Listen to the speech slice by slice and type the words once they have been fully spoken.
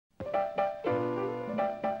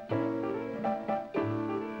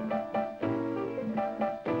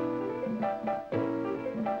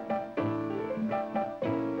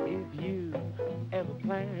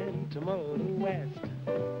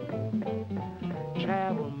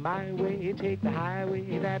travel my way, take the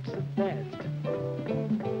highway, that's the best.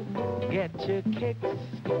 Get your kicks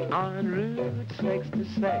on Route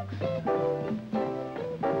 66.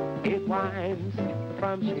 It winds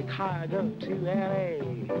from Chicago to L.A.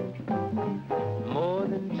 More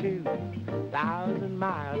than 2,000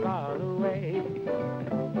 miles all the way.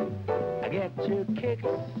 Get your kicks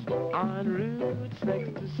on Route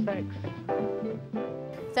 66.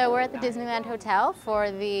 So we're at the Disneyland Hotel for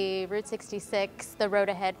the Route 66, the Road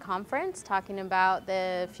Ahead conference, talking about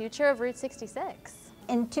the future of Route 66.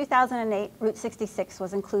 In 2008, Route 66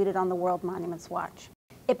 was included on the World Monuments Watch.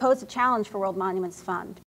 It posed a challenge for World Monuments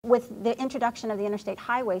Fund. With the introduction of the interstate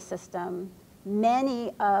highway system,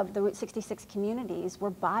 many of the Route 66 communities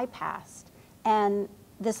were bypassed, and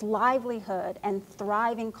this livelihood and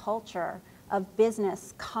thriving culture of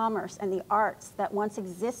business, commerce, and the arts that once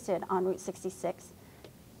existed on Route 66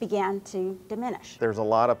 began to diminish. There's a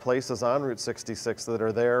lot of places on Route 66 that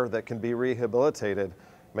are there that can be rehabilitated.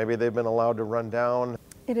 Maybe they've been allowed to run down.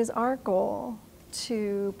 It is our goal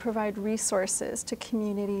to provide resources to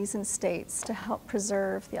communities and states to help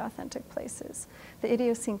preserve the authentic places, the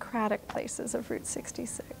idiosyncratic places of Route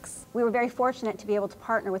 66. We were very fortunate to be able to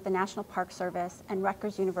partner with the National Park Service and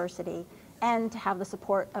Rutgers University and to have the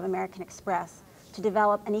support of American Express to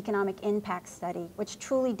develop an economic impact study which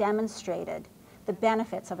truly demonstrated the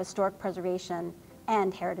benefits of historic preservation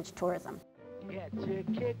and heritage tourism. Get your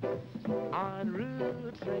kicks on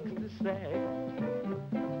Route 66.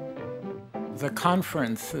 The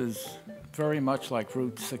conference is very much like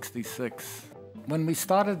Route 66. When we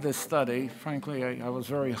started this study, frankly, I was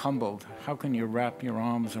very humbled. How can you wrap your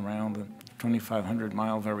arms around a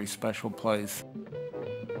 2,500-mile very special place?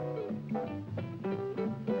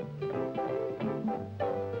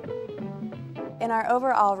 In our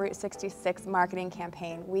overall Route 66 marketing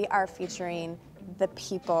campaign, we are featuring the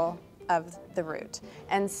people of the route.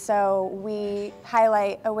 And so we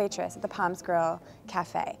highlight a waitress at the Palms Grill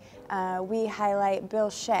Cafe. We highlight Bill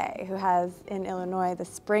Shea, who has in Illinois the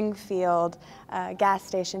Springfield gas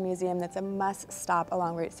station museum that's a must stop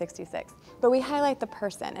along Route 66. But we highlight the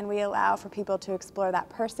person, and we allow for people to explore that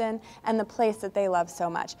person and the place that they love so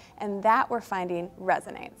much. And that we're finding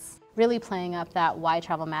resonates. Really playing up that why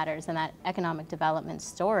travel matters and that economic development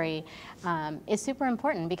story is super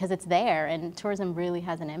important because it's there and tourism really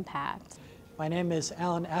has an impact. My name is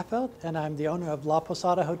Alan Affelt and I'm the owner of La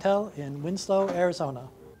Posada Hotel in Winslow, Arizona.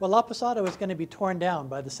 Well, La Posada was going to be torn down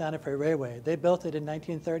by the Santa Fe Railway. They built it in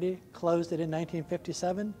 1930, closed it in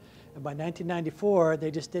 1957, and by 1994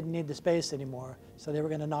 they just didn't need the space anymore, so they were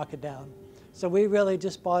going to knock it down. So we really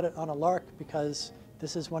just bought it on a lark because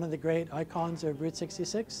this is one of the great icons of Route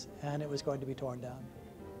 66, and it was going to be torn down.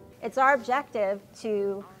 It's our objective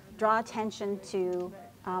to draw attention to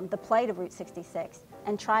the plight of Route 66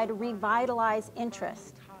 and try to revitalize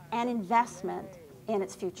interest and investment in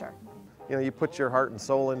its future. You know, you put your heart and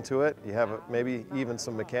soul into it, you have maybe even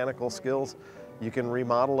some mechanical skills, you can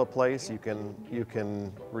remodel a place, you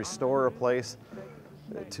can restore a place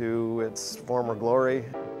to its former glory.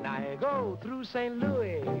 Now you go through St.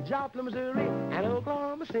 Louis, Joplin, Missouri, and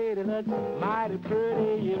Oklahoma City. Looks mighty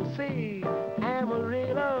pretty, you'll see.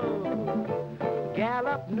 Amarillo,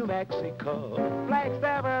 Gallup, New Mexico,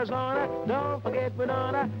 Flagstaff, Arizona. Don't forget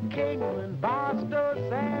Winona, Kingman, Barstow,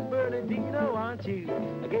 San Bernardino. Aren't you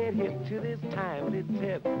get hip to this timely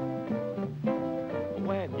tip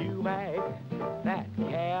when you make that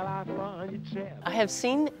California trip? I have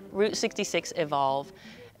seen Route 66 evolve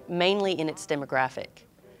mainly in its demographic.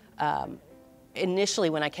 Initially,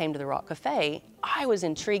 when I came to the Rock Cafe, I was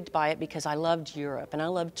intrigued by it because I loved Europe and I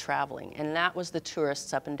loved traveling, and that was the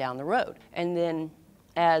tourists up and down the road. And then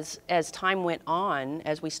as time went on,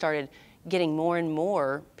 as we started getting more and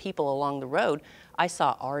more people along the road, I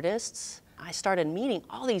saw artists. I started meeting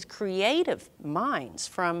all these creative minds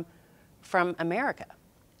from America.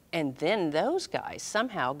 And then those guys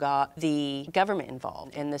somehow got the government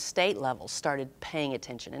involved, and the state level started paying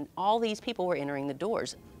attention, and all these people were entering the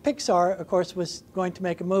doors. Pixar, of course, was going to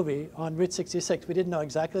make a movie on Route 66. We didn't know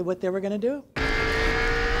exactly what they were going to do.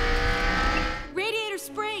 Radiator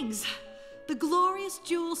Springs, the glorious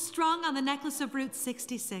jewel strung on the necklace of Route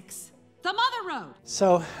 66. The Mother Road.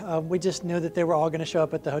 So we just knew that they were all going to show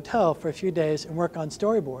up at the hotel for a few days and work on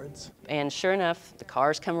storyboards. And sure enough, the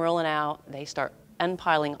cars come rolling out, they start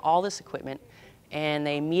unpiling all this equipment, and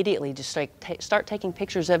they immediately just start taking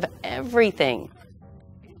pictures of everything.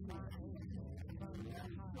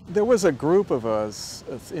 There was a group of us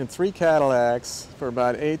in 3 Cadillacs for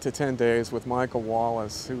about 8 to 10 days with Michael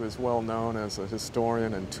Wallace, who is well known as a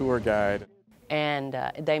historian and tour guide. And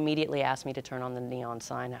they immediately asked me to turn on the neon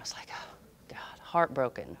sign. I was like, oh God,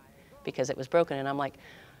 heartbroken. because it was broken. And I'm like,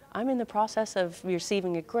 I'm in the process of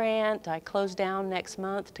receiving a grant. I close down next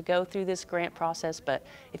month to go through this grant process, but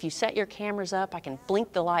if you set your cameras up, I can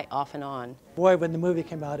blink the light off and on. Boy, when the movie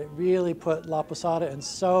came out, it really put La Posada and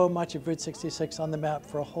so much of Route 66 on the map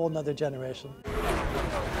for a whole nother generation.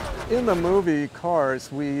 In the movie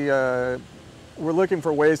Cars, we're looking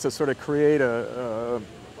for ways to sort of create a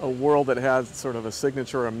world that has sort of a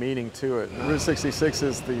signature, a meaning to it. Route 66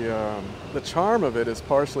 is the charm of it is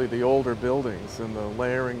partially the older buildings and the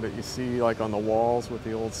layering that you see like on the walls with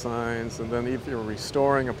the old signs, and then if you're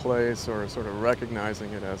restoring a place or sort of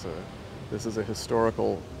recognizing it as this is a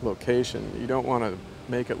historical location, you don't want to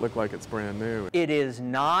make it look like it's brand new. It is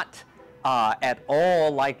not at all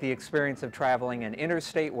like the experience of traveling an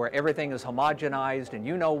interstate where everything is homogenized and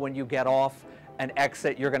you know when you get off an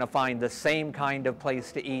exit you're going to find the same kind of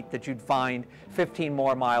place to eat that you'd find 15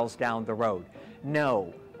 more miles down the road.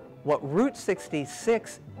 No, what Route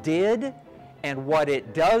 66 did and what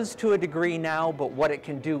it does to a degree now, but what it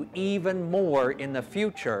can do even more in the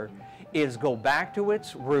future, is go back to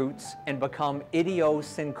its roots and become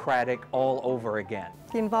idiosyncratic all over again.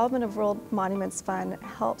 The involvement of World Monuments Fund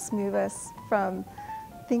helps move us from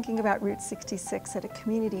thinking about Route 66 at a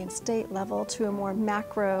community and state level to a more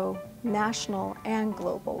macro, national, and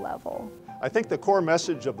global level. I think the core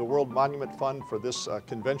message of the World Monument Fund for this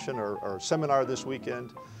convention or seminar this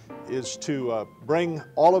weekend is to bring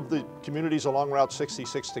all of the communities along Route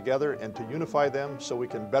 66 together and to unify them so we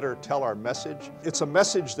can better tell our message. It's a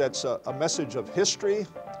message that's a message of history,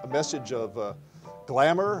 a message of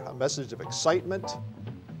glamour, a message of excitement.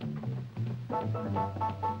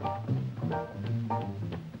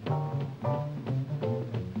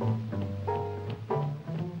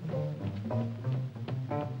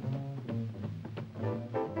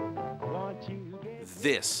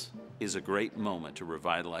 This is a great moment to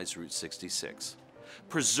revitalize Route 66.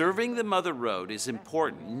 Preserving the Mother Road is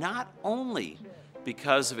important not only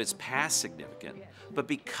because of its past significance, but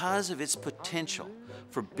because of its potential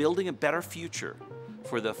for building a better future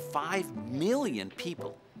for the 5 million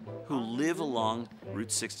people who live along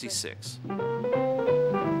Route 66.